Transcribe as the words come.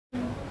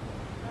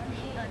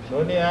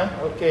No need, huh?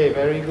 Okay,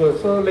 very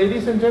good. So,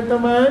 ladies and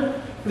gentlemen,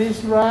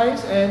 please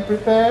rise and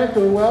prepare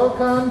to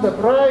welcome the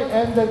bride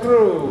and the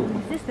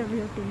groom. Is this the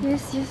real thing?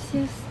 Yes, yes,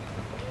 yes.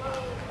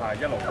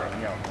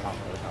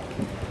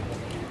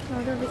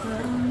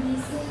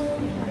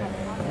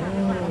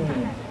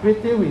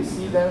 Wait till we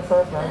see them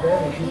first, then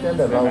we give them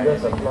the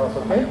loudest applause,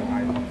 okay?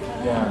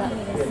 Yeah,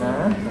 okay,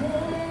 nah.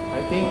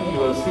 I think you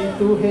will see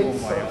two heads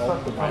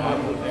start to come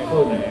up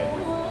soon.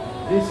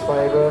 This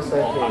viral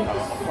head.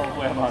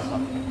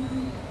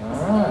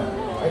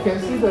 I can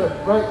see the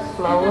bright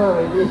flower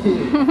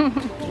already.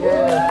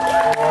 Yeah.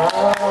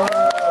 Wow.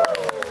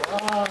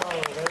 Wow.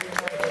 Very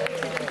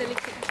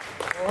nice.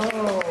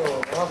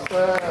 Oh,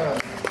 awesome.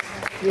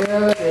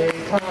 Here they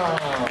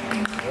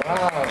come.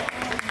 Wow.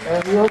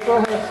 And we also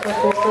have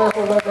spectators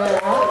over there.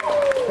 Huh?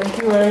 Thank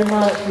you very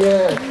much.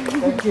 Yes.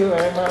 Thank you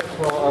very much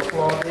for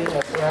applauding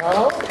as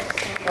well.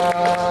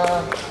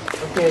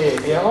 Okay,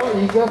 we are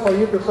all eager for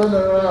you to turn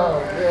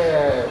around.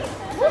 Yes.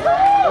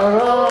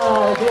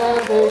 Alright, here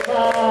they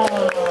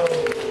come.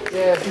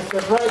 Yes, is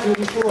the bride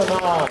beautiful or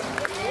not?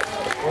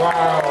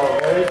 Wow,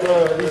 very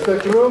good. Is the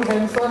groom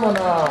handsome or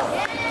not?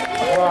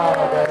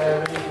 Wow,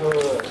 very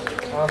good.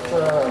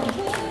 Awesome.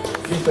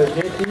 Is the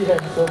JT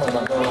handsome or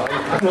not? No, I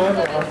don't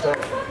know.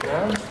 Awesome.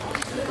 Yeah?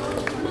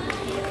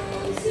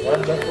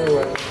 Wonderful,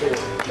 wonderful.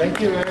 Thank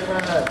you very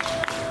much.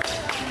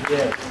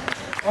 Yes.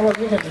 All of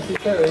you can be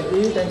seated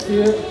already. Thank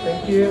you.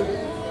 Thank you.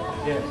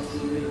 Yes.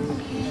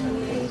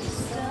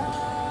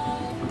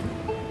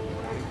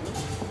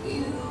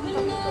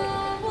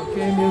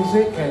 Okay,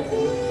 music can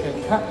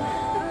cut.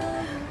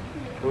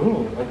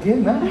 Oh,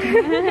 again, huh?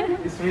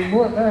 It's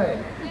remote, right?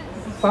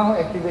 Sound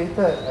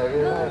activated, I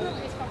realize.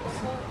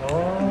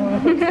 Oh,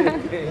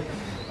 okay.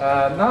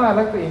 Now I'd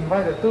like to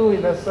invite the two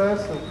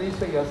witnesses to please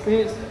take your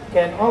seats.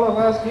 Can all of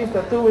us give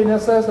the two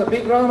witnesses a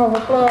big round of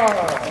applause?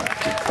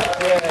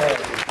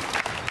 Yes.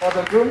 For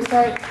the groom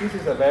side, this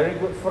is a very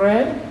good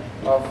friend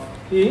of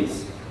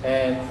his.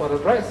 And for the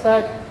bride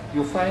side,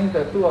 you find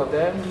the two of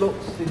them look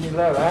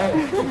similar,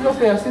 right? Because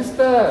they are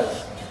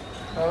sisters.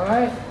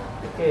 Alright?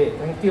 Okay,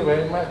 thank you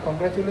very much.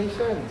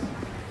 Congratulations.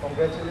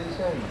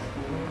 Congratulations.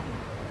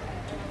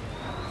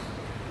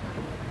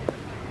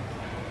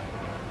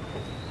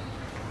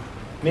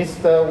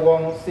 Mr.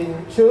 Wong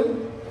Sin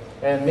Chun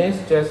and Miss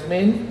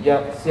Jasmine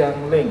Yap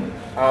Siang Ling.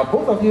 Are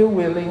both of you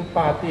willing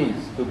parties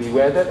to be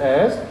wedded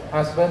as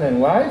husband and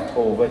wife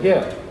over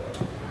here?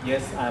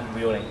 Yes, I'm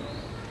willing.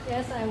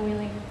 Yes, I'm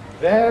willing.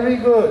 Very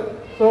good.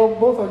 So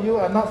both of you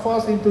are not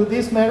forced into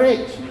this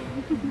marriage?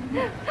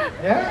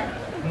 Yeah?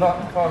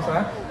 Not forced,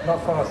 huh?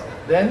 Not forced.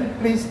 Then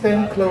please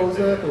stand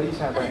closer to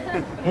each other.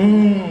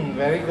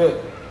 Very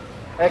good.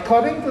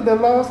 According to the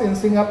laws in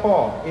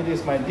Singapore, it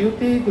is my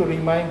duty to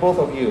remind both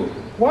of you.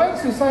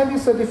 Once you sign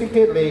this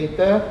certificate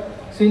later,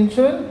 Sin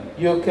Chun,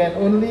 you can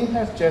only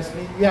have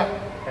Jasmine Yap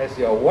as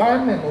your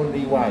one and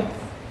only wife.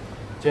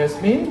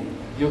 Jasmine,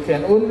 you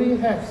can only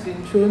have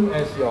Sin Chun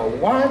as your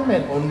one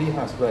and only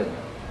husband.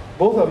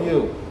 Both of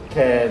you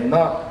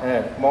cannot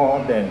have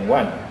more than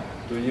one.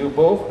 Do you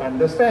both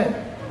understand?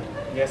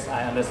 Yes,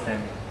 I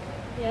understand.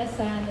 Yes,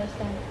 I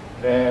understand.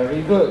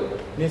 Very good.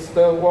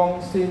 Mr.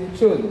 Wong Sin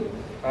Chun,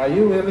 are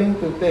you willing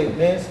to take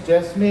Miss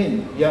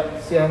Jasmine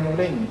Yap Siang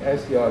Ling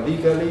as your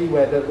legally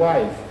wedded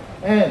wife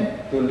and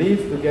to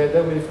live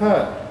together with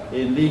her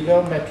in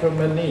legal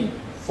matrimony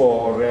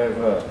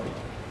forever?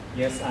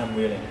 Yes, I'm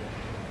willing.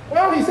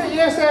 Well, he said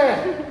yes,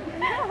 eh?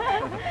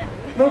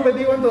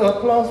 Nobody want to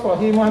applause for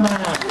him, one.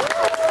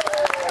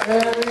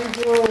 Very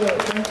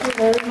good. Thank you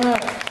very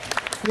much.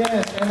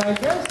 Yes, and I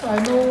guess I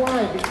know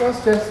why.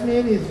 Because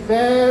Jasmine is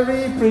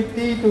very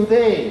pretty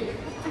today.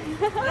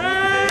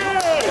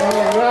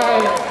 All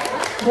right.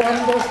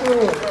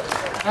 Wonderful.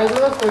 I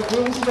love the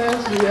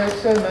groomsman's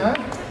reaction, huh?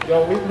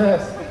 Your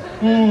witness.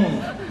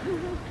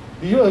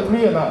 Do you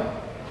agree or not?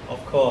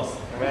 Of course.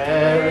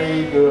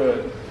 Very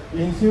good.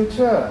 In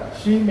future,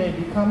 she may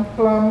become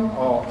plump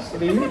or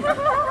slim.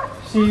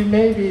 She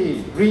may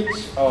be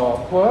rich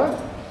or poor.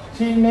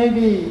 She may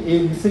be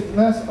in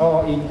sickness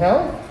or in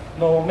health.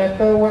 No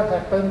matter what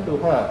happened to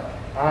her,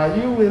 are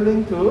you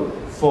willing to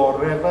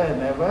forever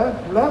and ever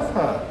love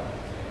her?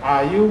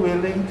 Are you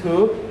willing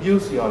to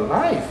use your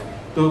life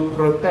to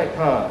protect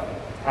her?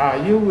 Are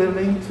you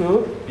willing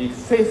to be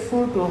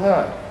faithful to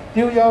her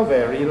till your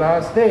very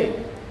last day?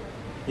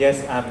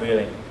 Yes, I'm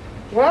willing.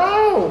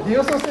 Wow! He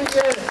also said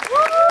yes.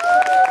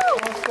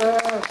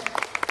 Awesome.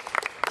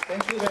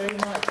 Thank you very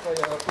much for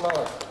your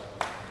applause.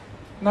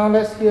 Now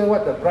let's hear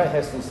what the bride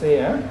has to say.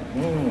 Huh?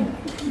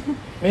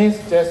 Miss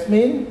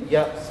Jasmine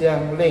Yap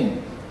Siang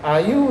Ling,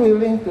 are you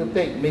willing to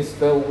take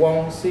Mr.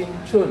 Wong Sin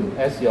Chun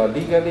as your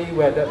legally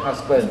wedded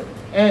husband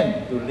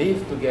and to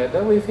live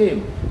together with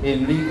him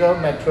in legal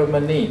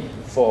matrimony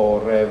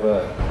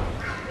forever?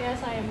 Yes,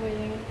 I am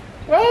willing.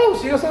 Wow,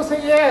 she also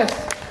said yes.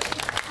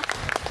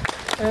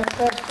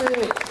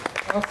 Fantastic.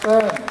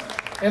 Awesome.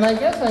 And I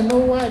guess I know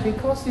why,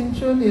 because Sin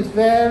Chun is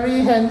very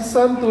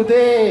handsome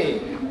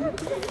today.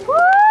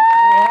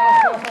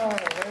 Wow,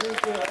 very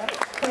good. Huh?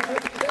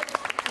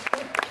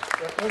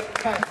 The first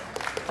time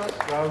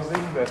such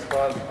rousing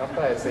response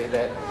after I say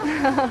that.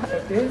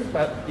 Okay,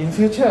 but in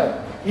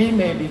future, he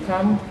may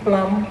become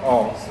plump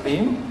or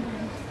slim.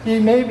 He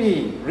may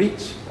be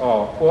rich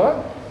or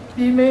poor.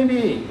 He may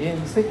be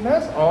in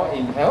sickness or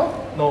in health.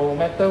 No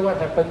matter what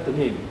happened to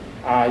him,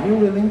 are you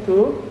willing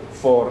to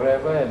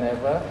forever and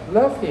ever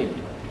love him?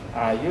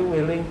 Are you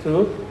willing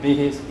to be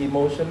his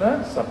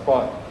emotional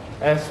support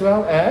as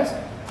well as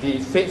be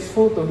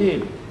faithful to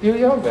him till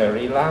your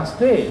very last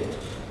day?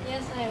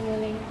 Yes, I am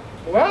willing.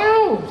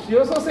 Wow! She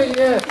also said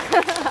yes.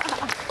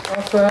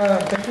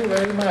 Awesome. Thank you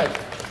very much.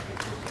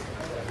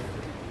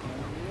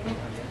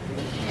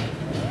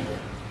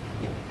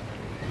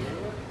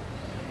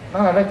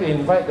 Now I'd like to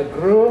invite the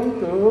groom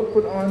to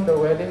put on the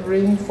wedding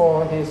ring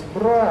for his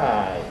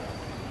bride.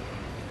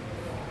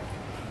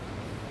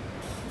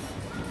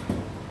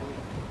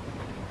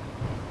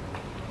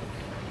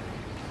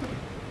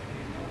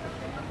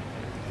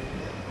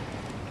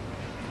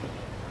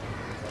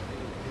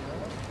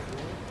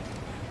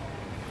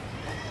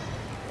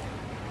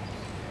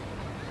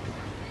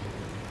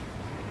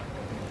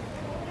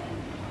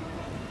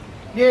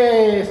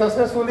 Yay,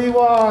 successfully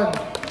won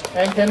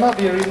and cannot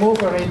be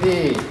removed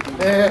already.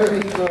 Very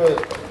good.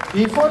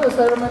 Before the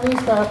ceremony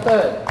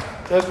started,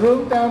 the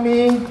groom told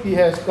me he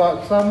has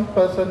got some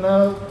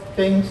personal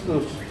things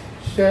to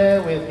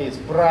share with his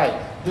bride.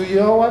 Do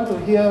you all want to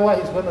hear what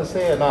he's going to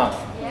say or not?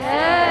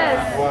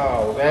 Yes.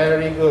 Wow,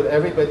 very good.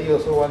 Everybody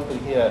also want to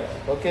hear.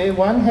 Okay,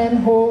 one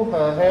hand hold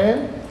her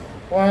hand,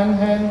 one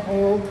hand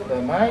hold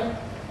the mic,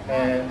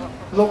 and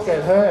look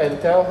at her and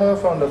tell her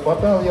from the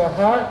bottom of your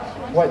heart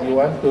what you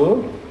want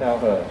to tell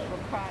her.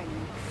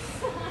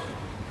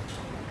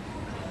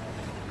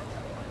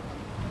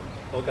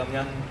 好感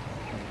恩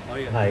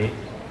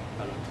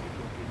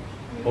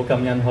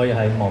可以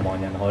喺茫茫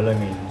人海裏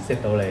面識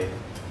到你，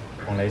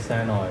同你相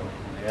愛，同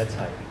你一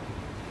齊，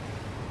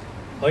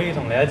可以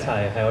同你一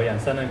齊係我人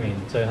生裏面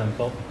最幸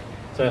福、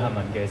最幸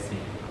運嘅事。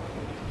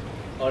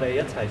我哋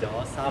一齊咗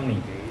3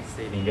年幾、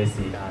4年嘅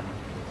時間，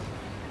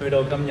去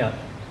到今日，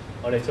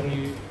我哋終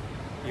於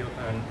要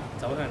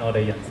走向我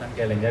哋人生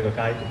嘅另一個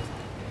階段。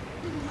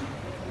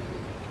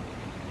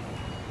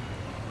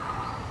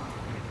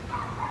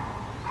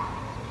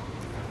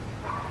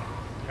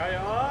加油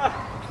啊！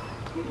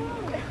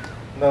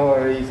 No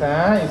worries,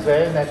 huh? It's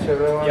very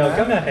natural. 由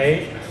今日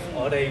起，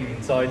我哋唔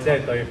再只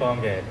係對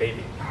方嘅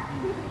baby，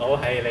 我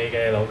係你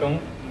嘅老公，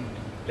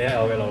你係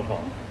我嘅老婆。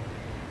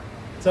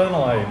將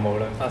來無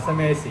論發生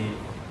咩事，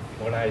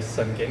無論係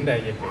順境定係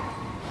逆境，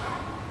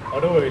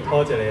我都會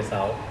拖住你嘅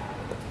手，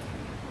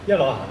一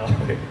路行落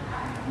去，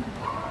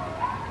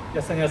一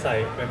生一世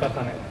永不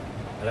分離。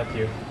I love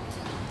you.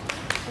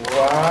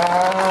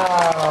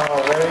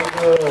 Wow, very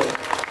good.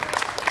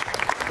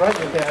 Right,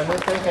 you can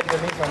understand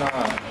Cantonese or not?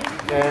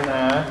 Can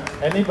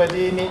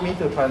anybody need me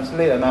to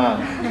translate or not?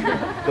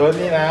 Don't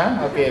need,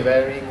 Okay,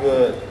 very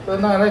good. So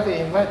now I'd like to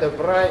invite the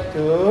bride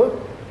to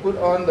put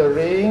on the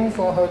ring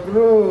for her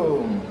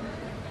groom.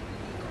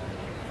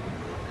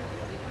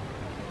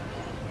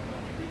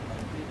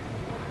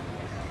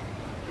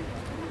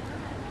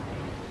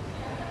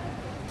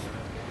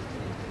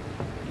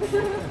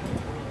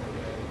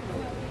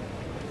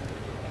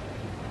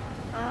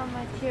 Ah,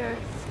 my tears.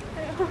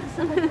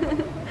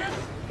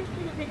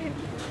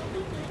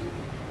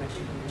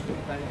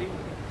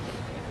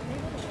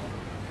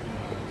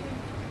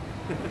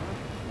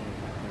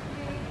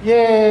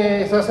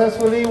 Yay,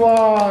 successfully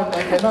won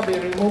and cannot be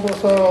removed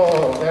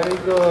also. Very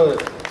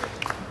good.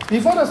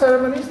 Before the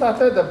ceremony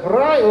started, the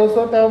bride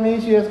also told me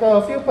she has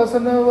got a few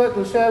personal words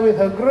to share with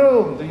her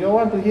groom. Do you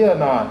want to hear or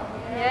not?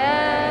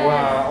 Yes.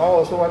 Wow, all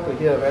also want to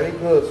hear. Very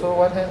good. So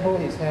one hand hold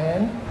his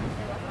hand.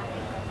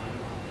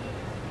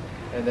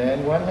 And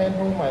then one hand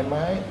hold my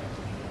mic.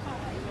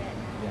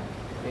 Yeah,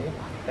 okay.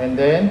 And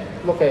then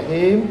look at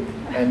him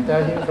and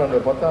tell him from the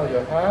bottom of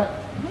your heart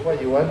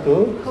what you want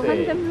to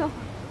say.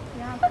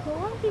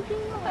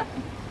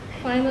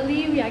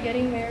 Finally, we are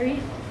getting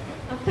married.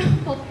 After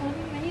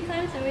postponing many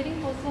times and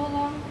waiting for so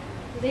long,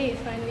 today is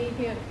finally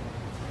here.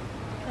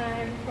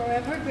 I'm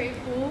forever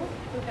grateful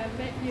to have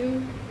met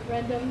you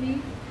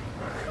randomly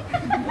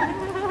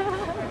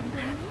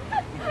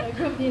at a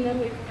group dinner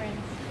with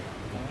friends.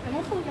 I'm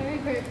also very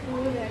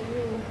grateful that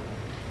you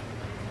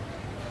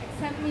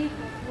accept me as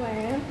who I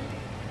am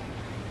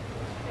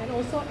and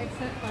also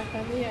accept my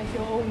family as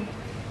your own.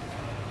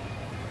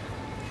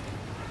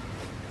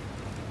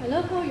 I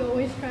love how you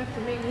always strive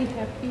to make me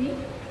happy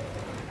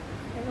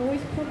and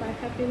always put my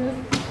happiness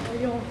before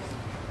yours.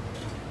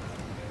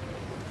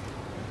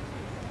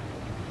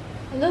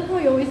 I love how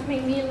you always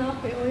make me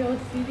laugh with all your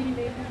silly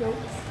little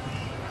jokes.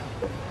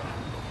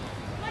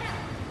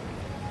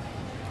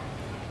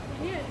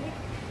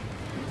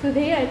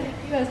 Today I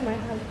take you as my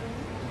husband,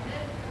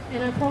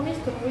 and I promise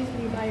to always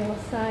be by your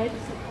side,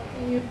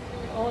 supporting you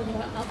through all the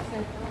ups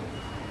and downs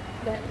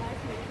that life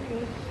may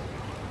bring.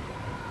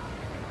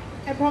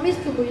 I promise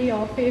to be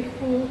your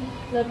faithful,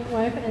 loving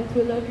wife and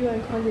to love you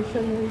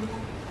unconditionally.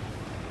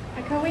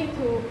 I can't wait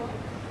to walk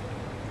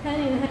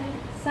hand in hand,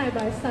 side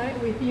by side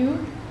with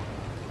you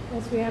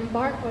as we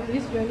embark on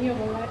this journey of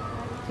a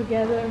lifetime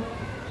together.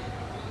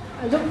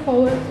 I look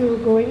forward to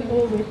growing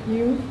old with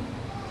you,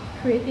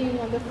 creating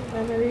wonderful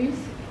memories,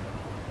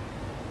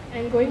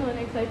 and going on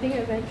exciting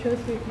adventures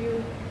with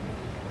you.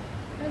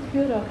 Let's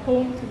build a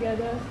home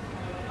together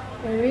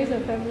and raise a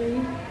family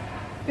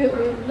filled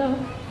with love,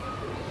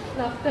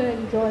 laughter,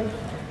 and joy.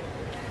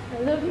 I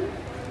love you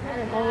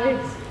and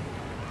always.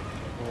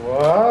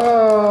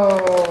 Wow,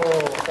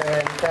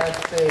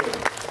 fantastic.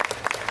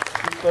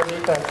 Equally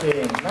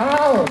touching.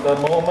 Now, the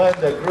moment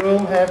the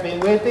groom have been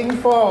waiting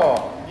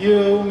for.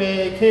 You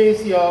may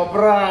kiss your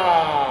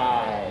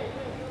bride.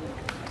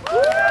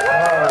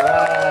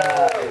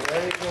 Alright,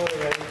 very good,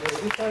 very good.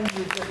 This time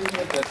usually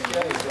make the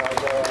cheer is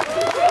louder.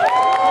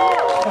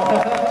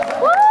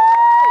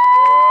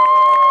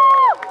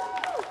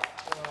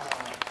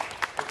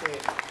 Okay.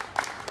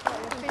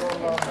 So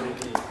long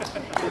already.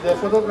 Did the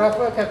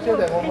photographer capture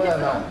the moment or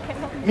not?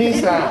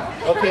 Miss,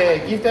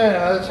 okay, give them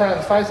another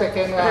chance. 5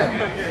 second one.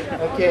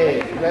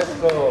 Okay, let's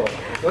go.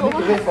 Don't need to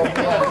wait for me.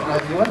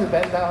 You want to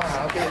bend down?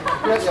 Okay,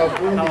 let your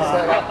groom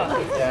decide.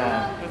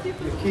 Yeah.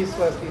 You kiss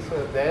first,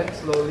 then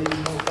slowly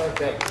move her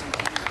back.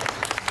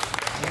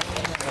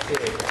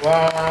 Okay,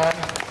 1.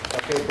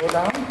 Okay, go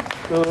down.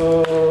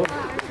 2.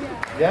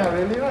 Yeah,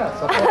 really lah.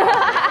 Support.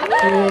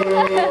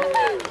 3,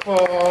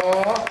 4,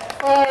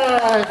 5.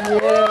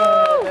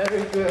 Yeah,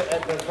 very good.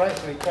 At the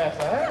bride's request,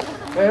 huh?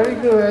 Very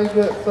good, very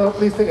good. So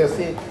please take a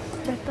seat.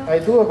 I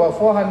do about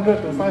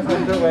 400 to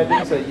 500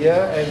 weddings a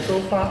year, and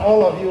so far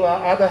all of you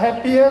are the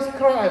happiest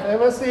crowd I've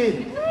ever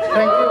seen.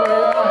 Thank you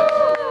very much.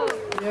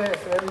 Yes,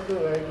 very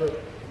good, very good.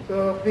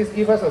 So please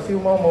give us a few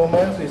more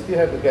moments. We still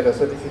have to get a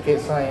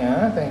certificate signed.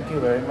 Huh? Thank you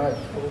very much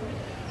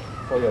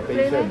for your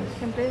patience.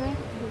 Can play, I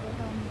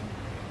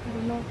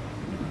don't know.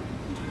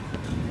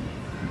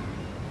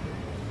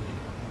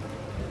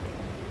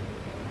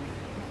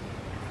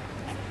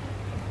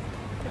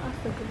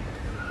 Ask the girl.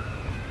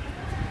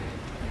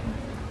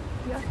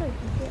 You ask her if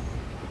you can.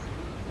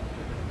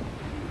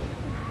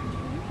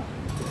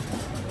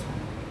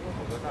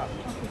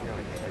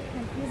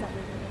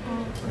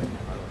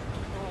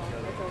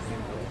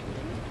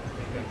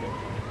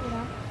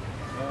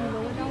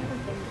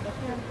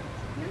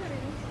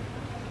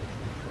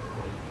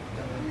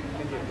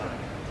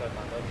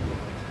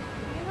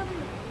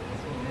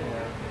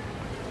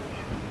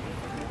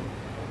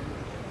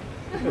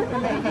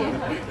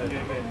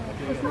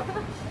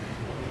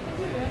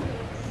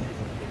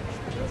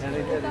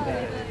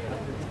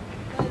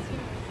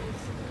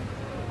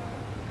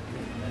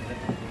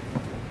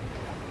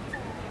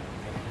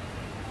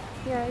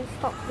 Yeah, it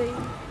stopped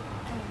playing.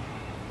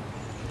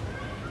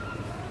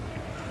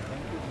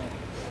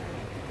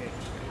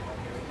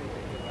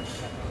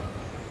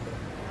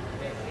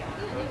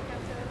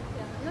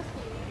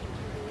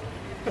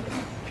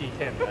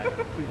 P10 right?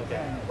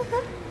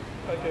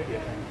 Okay.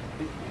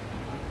 Good.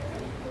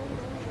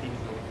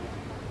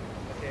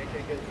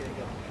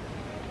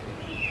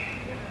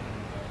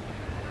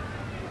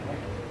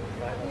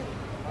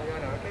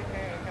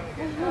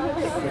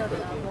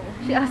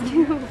 She asked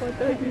you for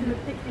photo, you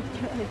take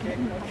picture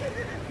again.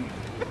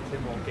 Sẽ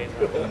một kênh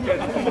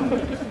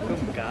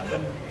không cả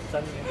bên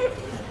xanh.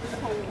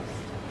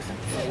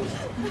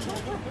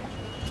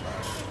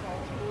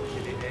 Thì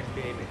để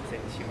FBA mình sẽ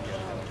chịu nhận.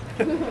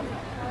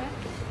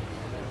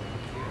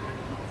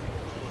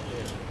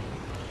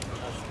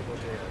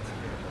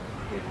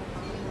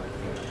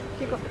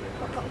 She got.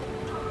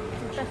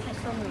 That's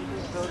next song we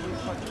do.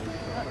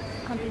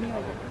 Continue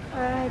with it.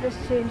 Alright, just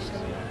change.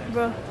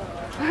 Bro,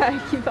 I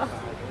give up.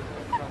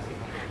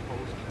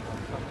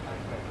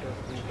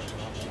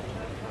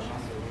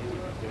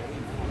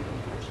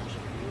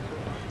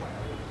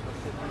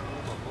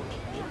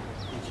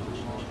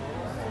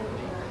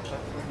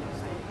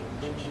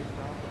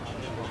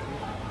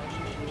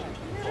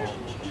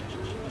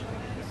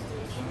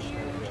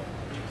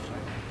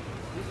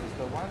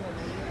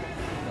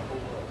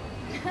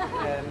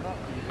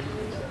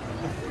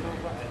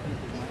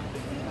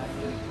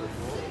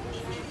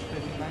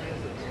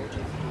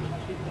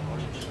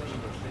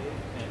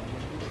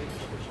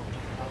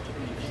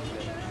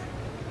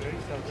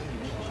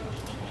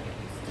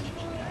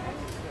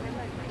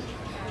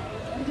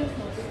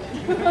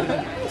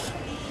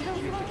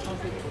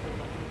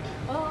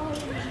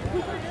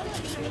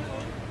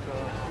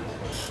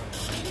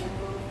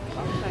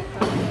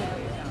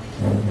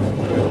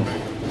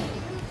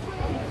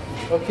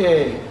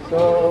 Okay,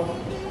 so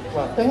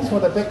thanks for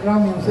the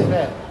background music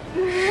there.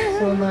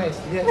 So nice.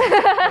 Yes.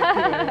 Thank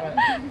you very much.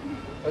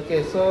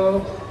 Okay,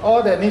 so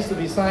all that needs to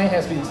be signed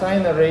has been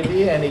signed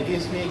already, and it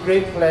gives me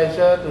great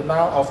pleasure to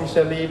now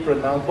officially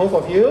pronounce both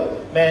of you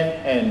man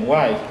and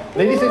wife.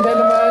 Ladies and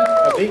gentlemen,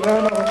 a big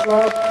round of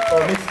applause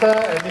for Mr.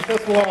 and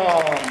Mrs.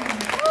 Wong.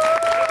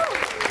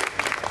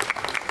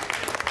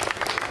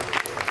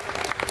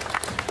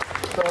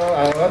 So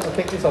I want to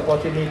take this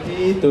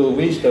opportunity to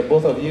wish the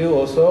both of you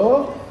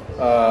also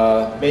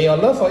may your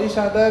love for each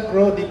other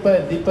grow deeper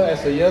and deeper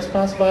as the years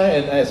pass by,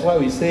 and as what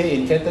we say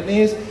in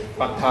Cantonese,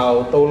 白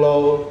頭到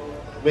老，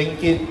永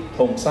結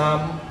同心，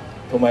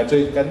同埋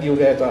最緊要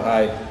嘅就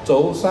係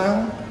早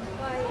生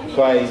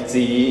Guai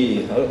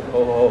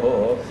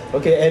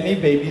Okay, any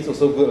baby is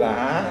also good lah.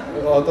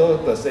 Huh? Although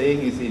the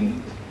saying is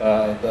in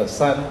the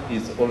son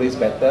is always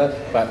better,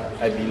 but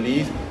I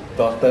believe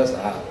daughters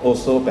are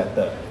also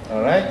better.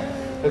 All right.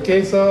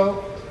 Okay,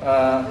 so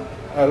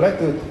I'd like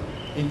to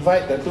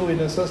invite the two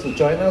witnesses to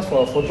join us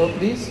for a photo,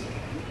 please.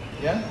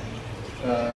 Yeah.